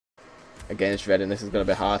against Reading. This is going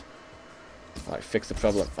to be hard. Right, fix the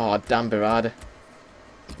problem. Oh, damn Berardi.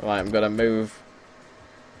 Right, I'm going to move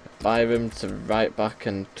Byram to right back.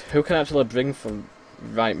 And who can actually bring from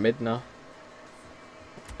right mid now?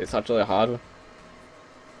 It's actually a hard one.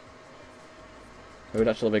 Who would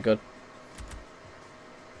actually be good?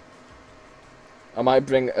 I might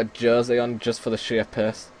bring a jersey on just for the sheer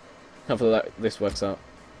pace. Hopefully this works out.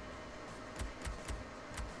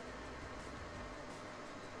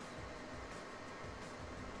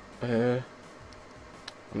 I'm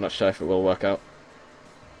not sure if it will work out.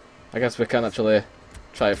 I guess we can actually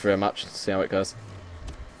try it for a match to see how it goes.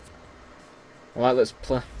 Alright, let's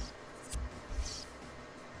play.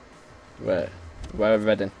 Where are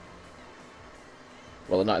Reading?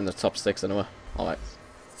 Well, they're not in the top 6 anyway. Alright.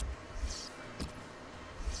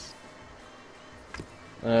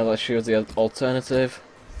 Let's choose the alternative.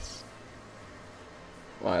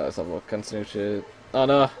 Right, let's have a look. Continue to... Oh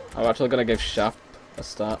no, I'm actually going to give Sharp a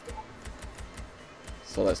start.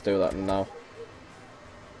 So let's do that now.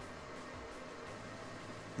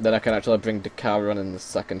 Then I can actually bring Dakar on in the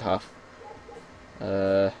second half.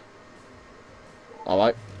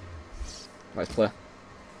 Alright. Let's play.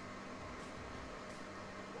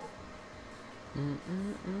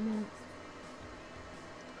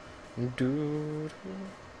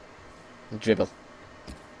 Dribble.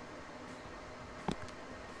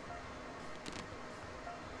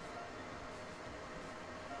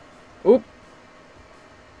 Oop.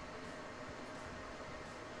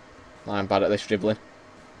 I'm bad at this dribbling.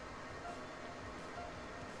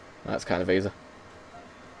 That's kind of easy.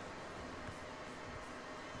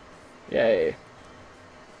 Yay.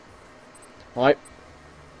 Alright.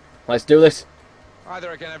 Let's do this. Hi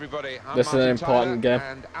there again, everybody. This is an important game.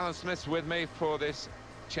 And Alan Smith's with me for this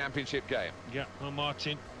championship game. Yeah, well,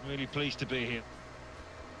 Martin, really pleased to be here.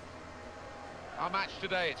 Our match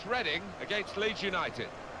today, it's Reading against Leeds United.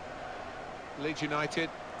 Leeds United,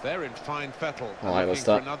 they're in fine fettle. Alright, let's looking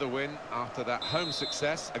start. for another win after that home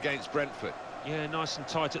success against Brentford. Yeah, nice and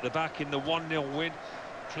tight at the back in the 1-0 win.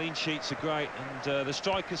 Clean sheets are great, and the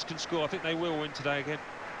strikers can score. I think they will win today again.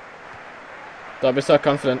 Don't be so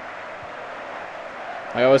confident.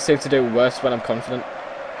 I always seem to do worse when I'm confident.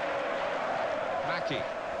 Mackie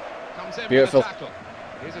comes in Beautiful. with a tackle.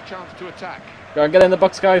 Here's a chance to attack. Go and get in the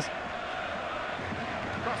box, guys.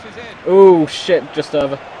 Crosses in. Ooh, shit, just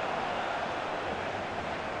over.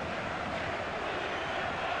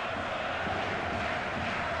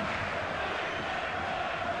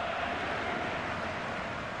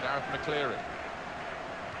 Gareth McCleary.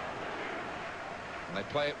 And they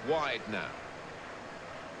play it wide now.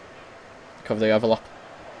 Cover the overlap.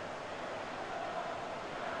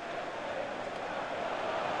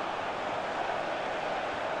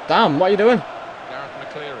 Damn, what are you doing? Gareth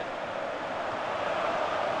McCleary.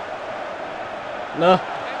 No. In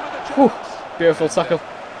with a Whew. chance. Beautiful tackle.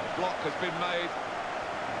 Block has been made.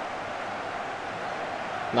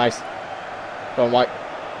 Nice. Go on, White.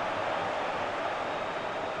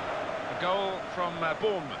 A goal from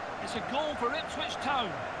Bournemouth. It's a goal for Ipswich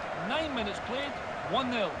Town. 9 minutes played,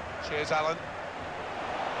 1-0. Cheers, Alan.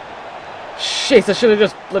 Shit, I should have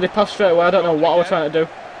just bloody passed straight away. I don't know what I was trying to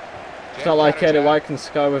do. It's not like Eddie White can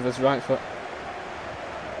score with his right foot.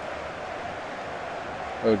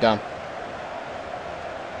 Oh, damn.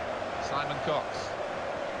 Simon Cox.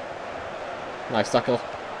 Nice tackle.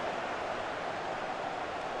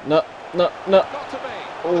 No, no, no. Got to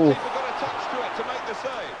be. Ooh. The keeper got a touch to it to make the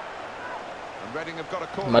save. And Reading have got a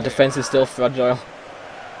corner. My defence is still fragile.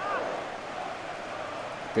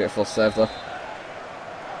 Beautiful save though.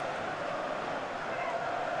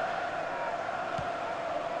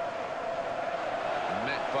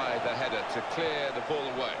 Met by the header to clear the ball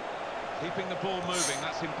away. Keeping the ball moving,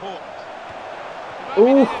 that's important.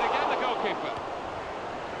 Ooh. Again, the goalkeeper.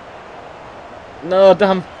 No,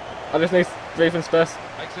 damn. I just need breathing space.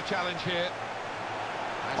 Makes a challenge here.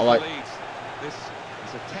 As I like- for Leeds, this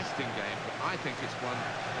is a testing game, but I think it's one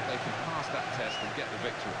that they can pass that test and get the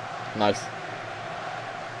victory. Nice.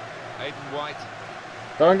 Aidan White.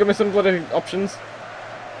 Go and give me some bloody options.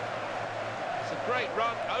 It's a great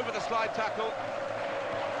run over the slide tackle.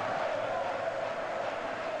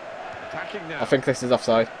 Attacking now. I think this is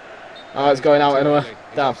offside. Oh, it's going out anyway. He's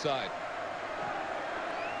Damn. offside.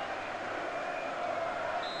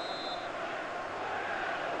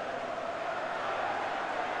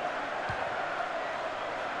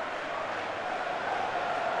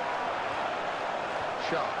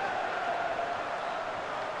 Sharp.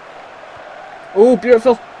 Ooh,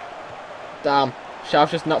 beautiful. Damn.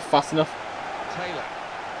 Sharp's just not fast enough. Taylor.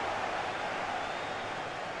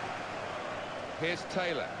 Here's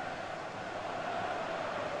Taylor.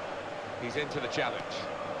 He's into the challenge.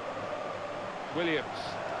 Williams.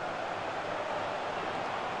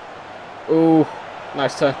 Ooh,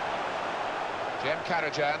 nice turn. Jem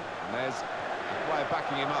Karajan. And there's a player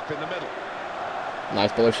backing him up in the middle.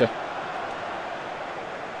 Nice, Belusha.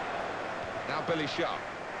 Now Billy Sharp.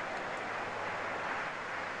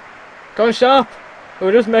 Go on, Sharp. We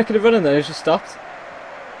were just making a run and then he just stopped.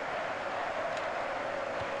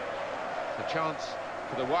 A chance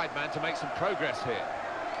for the wide man to make some progress here.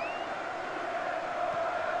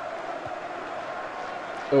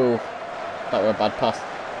 Ooh, that were a bad pass.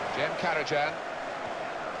 Jem Karajan.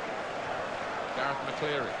 Gareth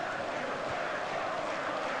McCleary.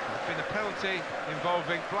 There's been a penalty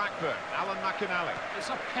involving Blackburn. Alan McInally. It's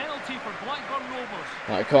a penalty for Blackburn Rovers.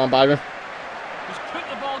 Right, come on, Byron. He's put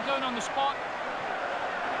the ball down on the spot.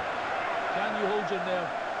 Can you hold him there?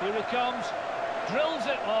 Here he comes. Drills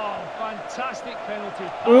it. Oh, fantastic penalty.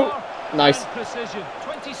 Ooh, Power nice. and precision.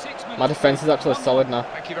 26 minutes. My defence is actually solid now.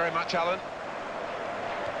 Thank you very much, Alan.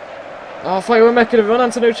 Oh, I thought you were making a run,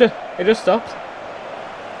 Antonucci. He just stopped.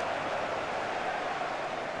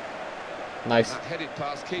 Nice. That headed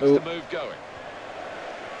pass keeps Ooh. the move going.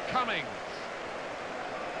 Cummings.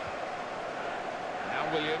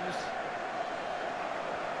 Now Williams.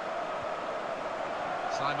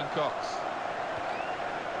 Simon Cox.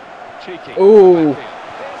 Cheeky. Ooh. Here's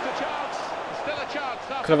the chance. Still a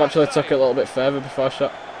chance. Could have actually took it a little bit further before I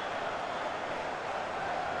shot.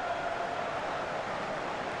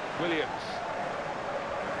 Williams.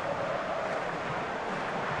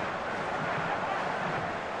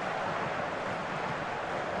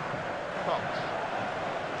 Cox.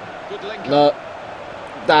 Good link. No.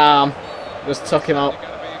 Damn. Just took him out.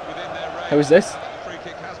 Who's this?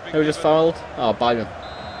 Who just fouled? Oh, Byron.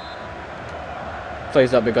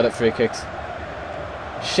 Please don't be good at free kicks.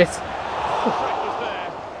 Shit. Was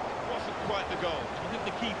there. Wasn't quite the goal. I think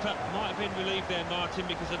the keeper might have been relieved there, Martin,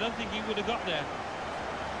 because I don't think he would have got there.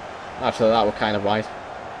 Actually, that was kind of wide.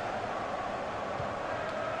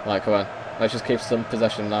 Right, come on. Let's just keep some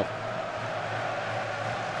possession now.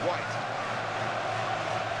 White.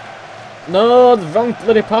 No, the wrong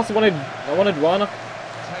bloody pass. I wanted Warnock.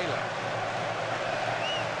 Taylor.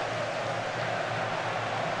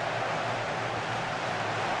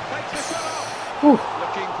 Takes this one off. Whew.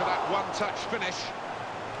 Looking for that one-touch finish.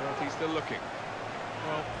 But he's still looking.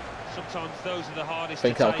 Well, sometimes those are the hardest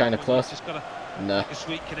Think to that was take kinda when close. you've just got to No. make a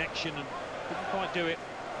sweet connection and couldn't quite do it.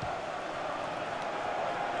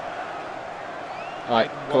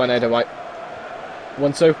 Alright, come on, Ada White.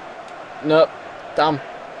 1-2. No. Damn.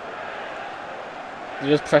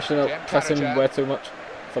 You're just pressing way too much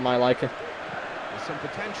for my liking. There's some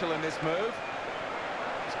potential in this move.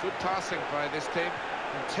 It's good passing by this team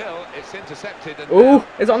until it's intercepted. And Ooh, now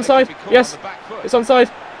it's they onside. could be caught Yes, on the back foot. it's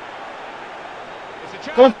onside. It's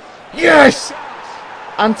a Come on. chance. Yes!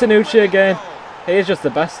 Chance. Antonucci again. He is just the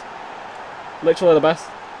best. Literally the best.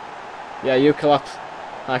 Yeah, you collapse.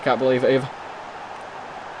 I can't believe it either.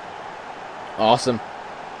 Awesome.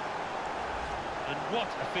 And what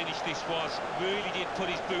a finish this was. Really did put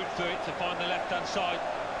his boot through it to find the left-hand side.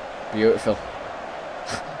 Beautiful.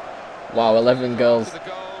 Wow, 11 goals. After the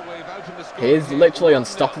goal, we've opened the score He is here. literally 1-0.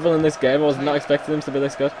 unstoppable in this game. I was not expecting him to be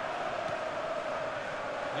this good.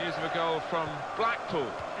 News of a goal from Blackpool.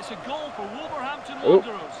 It's a goal for Wolverhampton Ooh.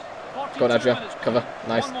 Wanderers. Go on, 42 Adrian. minutes Cover. played.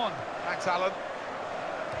 Nice. 1-1. Thanks, Alan.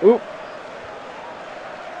 Ooh.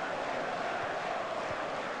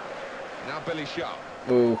 Now Billy Sharp.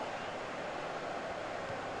 Ooh.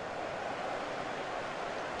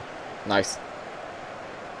 Nice.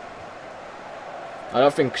 I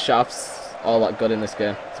don't think Sharp's all that good in this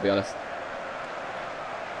game, to be honest.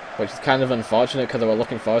 Which is kind of unfortunate because I was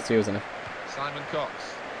looking forward to using him. Simon Cox.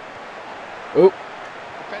 Ooh.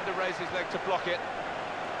 Defender raised his leg to block it.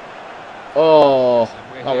 Oh. And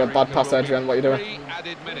we're That was a hearing bad there pass, will be Adrian. What are you doing? 3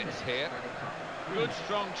 added minutes here. Good,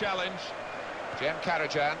 strong challenge. Jem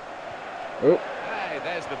Karajan. Ooh. Hey,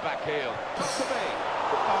 there's the back heel. Got to be.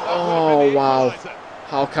 Oh, wow.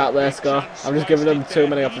 How can't they score? I'm just giving them too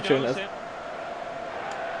many opportunities.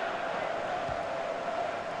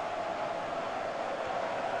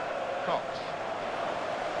 Cox.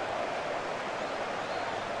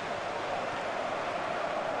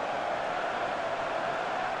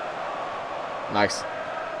 Nice.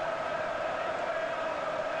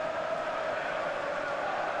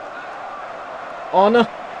 Oh no.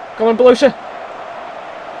 Come on, Belusha.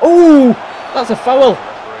 Oh, that's a foul.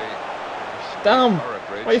 Damn.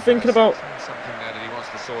 What are you thinking about? Something there that he wants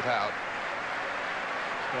to sort out.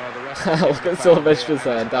 Well, the rest Look at Silvich just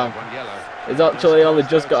there, damn. One yellow. He's actually only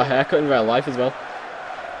just got a haircut in real life as well.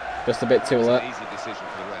 Just a bit too It's late. an easy decision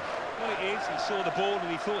for the ref. Well, it is. He's saw the ball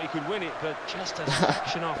and he thought he could win it, but just a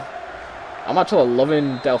fraction off. I'm actually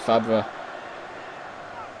loving Del Fabra.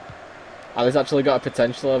 And he's actually got a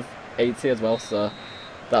potential of 80 as well, so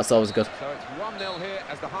that's always good. So it's 1-0 here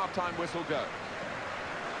as the half-time whistle goes.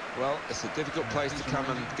 Well, it's a difficult place to come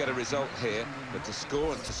and get a result here, but to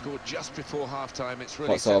score just before half-time, it's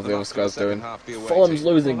really... What's all the other squads doing? Fulham's Fulham's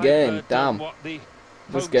losing game, damn.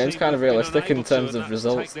 This game's kind of realistic in terms of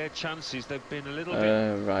results. Right,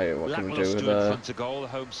 what can we do with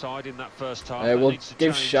we'll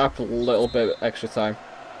give Sharp a little bit extra time,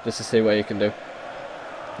 just to see what he can do.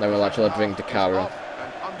 Then we'll actually bring the car on.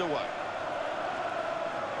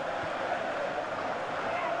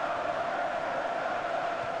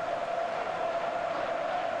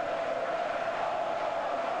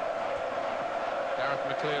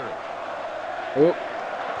 Oh.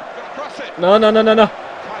 No.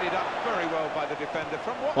 Tidied up very well by the defender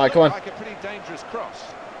from what right, come on. like a pretty dangerous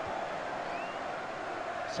cross.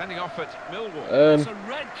 Sending off at Millwall. It's a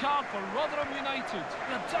red card for Rotherham United.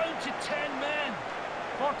 They're down to 10 men.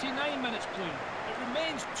 49 minutes played. It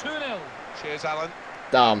remains 2-0. Cheers, Alan.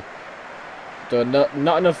 Damn.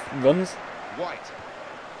 Not enough runs. White.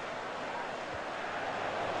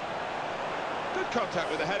 Good contact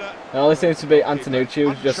with the header. It only seems to be Antonucci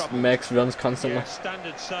who just makes runs constantly. Yeah,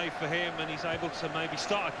 standard save for him, and he's able to maybe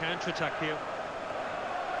start a counter-attack here.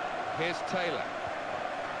 Here's Taylor.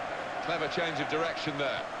 Clever change of direction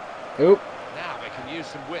there. Oop. Now they can use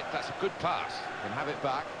some width. That's a good pass. Can have it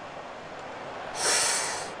back.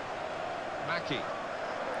 Mackie.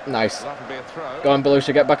 Nice. That'll be a throw. Go on,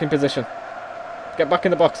 Belushi, get back in position. Get back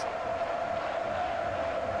in the box.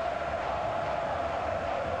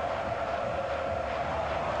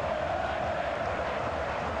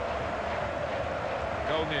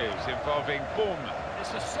 Goal news involving Bournemouth. It's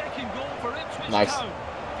the second goal for Ipswich Nice. Town.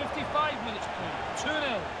 55 minutes played.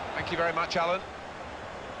 2-0. Thank you very much, Alan.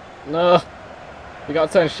 No. You got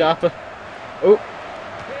to turn sharper. Oh.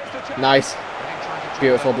 Nice.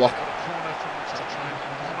 Beautiful block.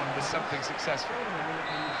 With something successful. Run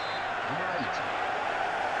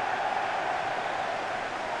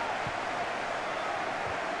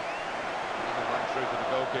through to the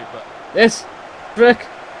goalkeeper. Yes. Brick.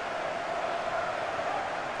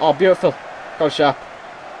 Oh, beautiful. Go Sharp.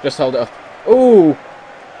 Just hold it up. Ooh.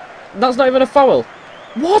 That's not even a foul.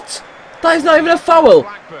 What? That is not even a foul.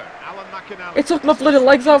 It took my bloody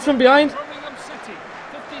legs out from behind. Birmingham City.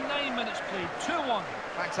 59 minutes played. 2-1.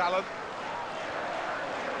 Thanks, Alan.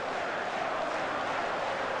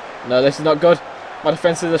 No, this is not good. My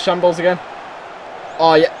defence is a shambles again.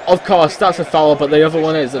 Oh, yeah, of course, that's a foul, but the other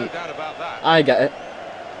one isn't. No doubt about that. I get it.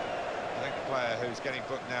 I think the player who's getting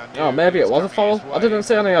booked now Oh, maybe it was a foul. I didn't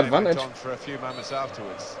see any advantage. On for a few moments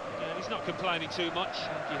afterwards. Yeah, he's not complaining too much.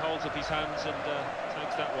 He holds up his hands and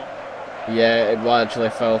takes that one. Yeah, it was actually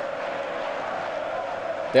a foul.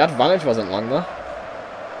 The advantage wasn't long, though.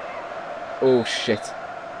 Oh, shit.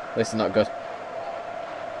 This is not good.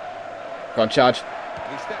 Go on, charge.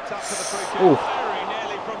 He steps up to the free kick. Ooh. Very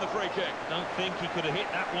nearly from the free kick. Don't think he could have hit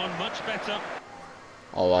that one much better.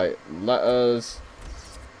 Alright, let us...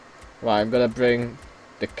 Right, I'm going to bring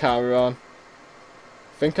the camera on. I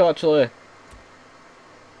think I'll actually...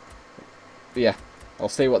 Yeah, I'll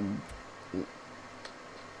see what...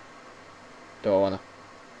 Do I want to...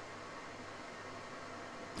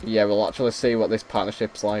 Yeah, we'll actually see what this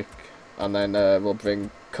partnership's like. And then we'll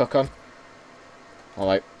bring Cook on.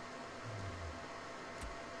 Alright.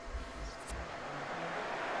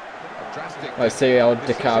 Let's see how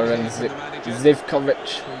Dekar and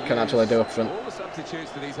Zivkovic can actually do up front. All the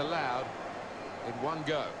substitutes that he's allowed in one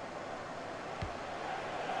go.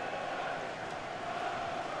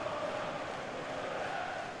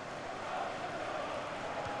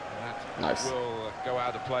 That Nice. will go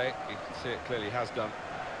out of play. You can see it clearly has done.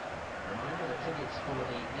 Remember the tickets for the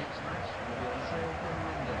next match will be on sale from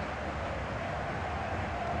Monday.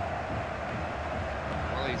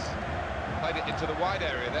 Well, he's played it into the wide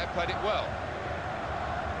area there, played it well.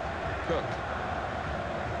 Cook.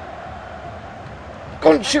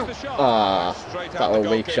 Go and shoot! Ah, that was a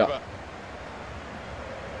weak shot.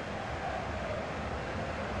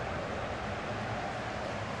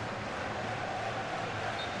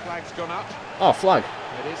 Flag's gone up. Oh, flag.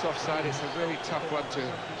 It is offside. It's a really tough one to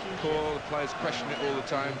call. The players question it all the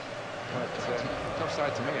time. But it's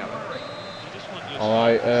offside to me, Alan.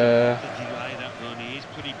 Alright, to delay that run. He is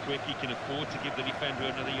pretty quick. He can afford to give the defender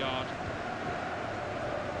another yard.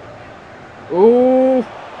 Ooh!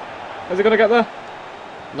 Is he gonna get there?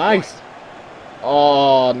 Nice!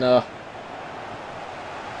 Oh, no.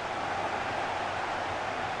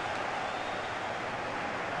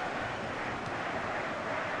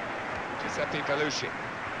 Giuseppe Bellucci.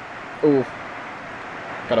 Ooh.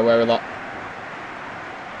 Got away with that.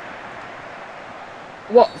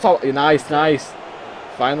 What? Foul? Nice, nice.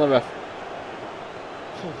 Finally, ref.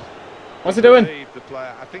 What's he doing? The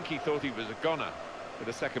player, I think he thought he was a goner for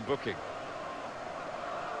the second booking.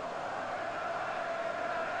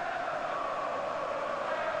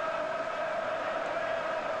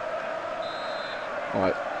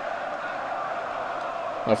 Alright.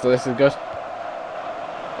 After this is good.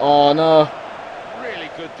 Oh no. Really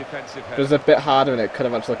good defensive header. It was a bit harder and it could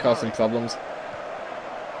have actually caused some problems.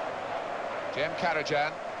 Jem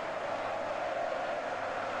Karajan.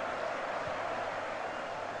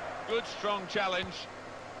 Good, strong challenge.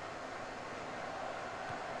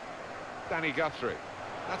 Danny Guthrie.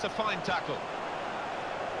 That's a fine tackle.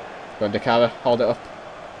 Go on, Dakara, hold it up.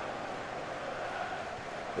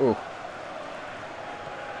 Ooh.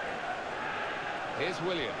 Here's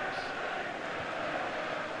Williams.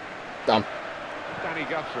 Damn. Danny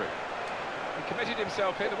Guthrie. He committed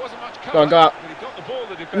himself here. There wasn't much cover. Go on, go out. But he got the ball.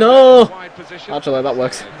 The defender No! in a wide position. Actually, that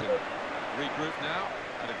works. Regroup now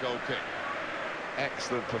and a goal kick.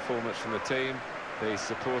 Excellent performance from the team. The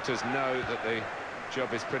supporters know that the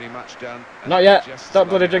job is pretty much done. Not yet. Just Don't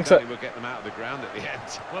bloody jinx it. We'll get them out of the ground at the end.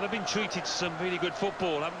 Well, they've been treated to some really good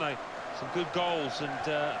football, haven't they? Some good goals, and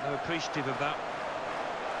they're appreciative of that.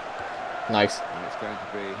 Nice. And it's going to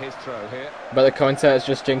be his throw here. But the commentator's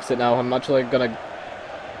just jinxed it now. I'm actually gonna. Getting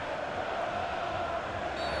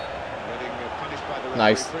punished by the referee.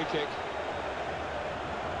 Nice. Free kick.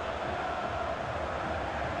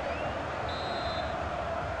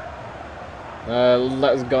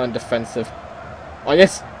 Let us go on defensive. Oh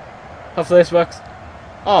yes. Hopefully this works.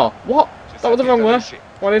 Oh, what? That was the wrong way.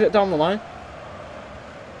 Why did it down the line?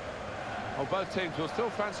 Well, both teams will still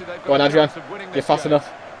fancy they've got Go on, a Adrian. chance of winning You're this fast game.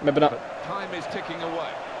 enough. Maybe not. But time is ticking away.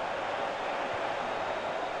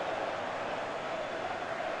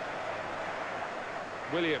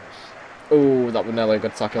 Williams. Ooh, that was nearly a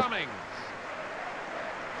good tackle. Cummings.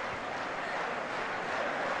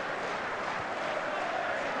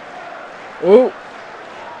 Ooh. Well,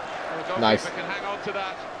 the goalkeeper Nice. can hang on to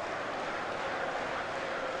that.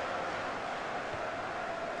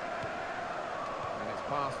 And it's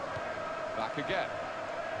passed back again.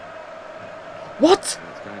 What? And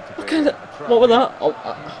it's going to What be kind of? a throw. What was that?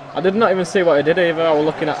 Oh, I did not even see what I did either. I was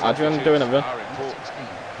looking at Adrian doing a run. Are important.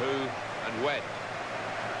 Who and when?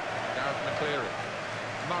 Gareth McCleary.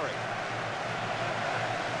 Murray.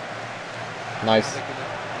 Nice. Now they can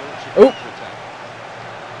launch a Ooh. counter-attack.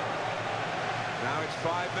 Now it's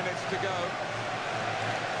 5 minutes to go.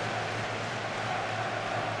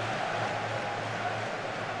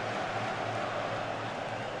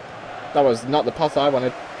 That was not the pass I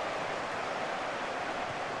wanted.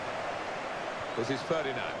 This is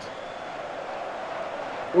Ferdinand.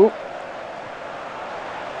 Ooh.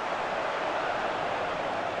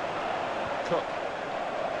 Cook.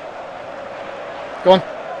 Go on.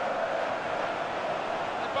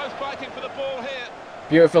 They're both fighting for the ball here.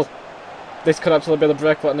 Beautiful. This could actually be the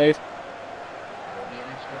break what I need. There will be an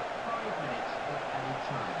extra 5 minutes of added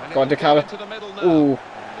time. And Go on, it will Dakara. into the middle now. Ooh. And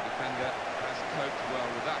the defender has coped well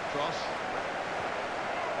with that cross.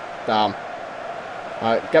 Damn.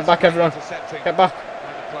 Alright, get back everyone. Intercepting. Get back.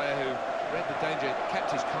 And the player who read the danger,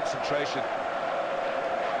 kept his concentration.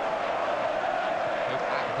 With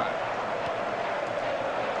Akpan.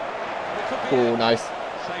 It could be Ooh, it. nice.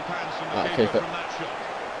 Safe hands from the Ah, keeper keep it. from that shot.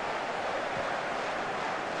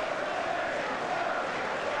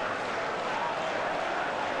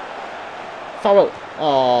 Foul.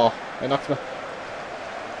 Oh, he knocked me.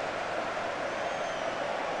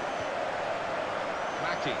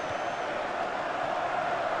 Mackie.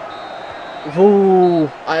 Ooh,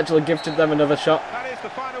 I actually gifted them another shot. That is the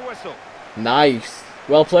final whistle. Nice.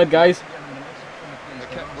 Well played, guys. They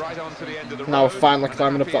kept right on to the end of the Now road. finally and a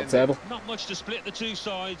climbing up happy that ending. table. Not much to split the two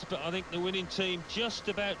sides, but I think the winning team just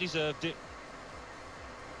about deserved it.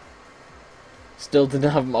 Still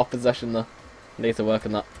didn't have more possession though. Need to work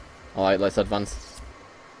on that. Alright, let's advance.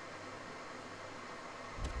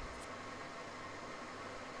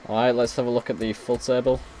 Alright, let's have a look at the full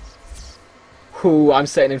table. Ooh, I'm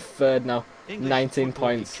sitting in third now. English 19 Football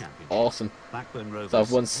League points. Championship. Awesome. Blackburn Rovers So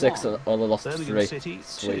I've won 6 1, and only lost Birmingham 3. City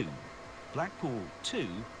Sweet. 2, Blackpool 2,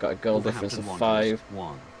 Got a goal difference of Wolverhampton 5.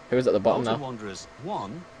 Wanderers 1, Who's at the bottom Bolton now? Wanderers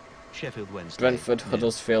 1, Sheffield Wednesday Brentford, 0,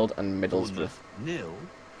 Huddersfield and Middlesbrough. Bournemouth 0,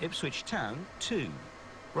 Ipswich Town 2,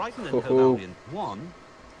 Brighton and Hoo-hoo. Hove Albion 1,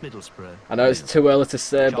 Middlesbrough I know it's 0, too early to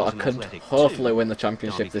say, but I Charlton could Athletic hopefully 2, win the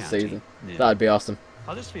championship Derby this County season. 0, That'd be awesome.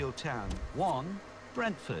 Huddersfield Town 1,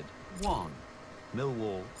 Brentford 1,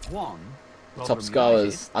 Millwall 1, Top Rotherham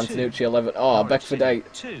scorers, United 2, Antonucci 11. Oh, Norwich Beckford City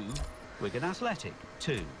 8. 2, Wigan Athletic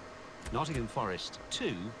 2. Nottingham Forest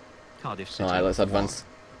 2. Cardiff City Alright, let's advance.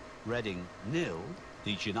 1. Reading 0.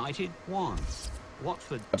 Leeds United 1.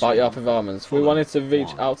 Watford 2. About your performance, we Fulham wanted to reach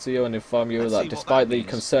 1. out to you and inform you Let's that see what despite that the means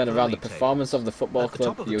concern for the around the league table. performance of the football At the top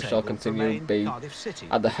club, of the you shall table continue to remain be Cardiff City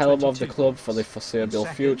at the with helm of the 22 club for the points. foreseeable In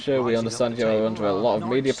second, future. We rising understand up you the are table under a are lot of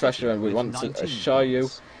Norwich media City pressure, and we with want to 19 assure you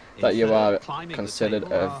points. In that you third, are climbing considered the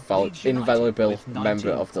table a are Leeds United invaluable with 19 member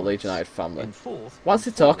of the Leeds points. United family. In fourth, What's he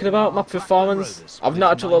and fourth talking about? My are Blackburn performance? Rovers I've with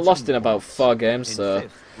not actually 19 lost in about points. 4 games, In so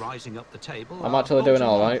fifth, rising up the table I'm are actually doing Bolton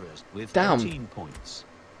alright. Wanderers with Damn. 18 points.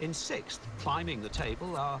 In sixth, climbing the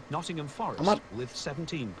table are Nottingham Forest I'm with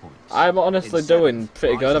 17 points. I'm honestly In doing seventh,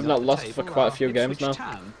 pretty good. I've rising not up the lost for table quite a are few games Ipswich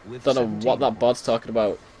now. Town with Don't know 17 what that bod's points. talking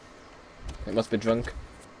about. It must be drunk.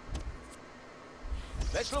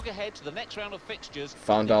 Let's look ahead to the next round of fixtures.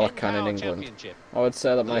 Found the all I end can of in our England. championship. I would say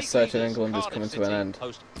that The my league search in leaders, England is Cardiff coming to an City, end.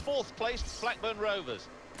 host fourth placed Blackburn Rovers,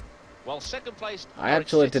 while second placed I Norwich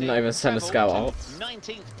actually City didn't even send a travel scout out. to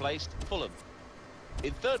 19th placed Fulham.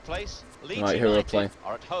 In third place, Leeds Right, who are we United playing?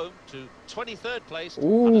 are at home to 23rd placed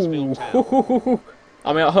Huddersfield Town. Ooh,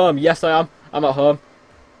 I'm at home. Yes, I am. I'm at home.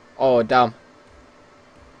 Oh, damn.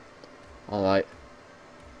 Alright.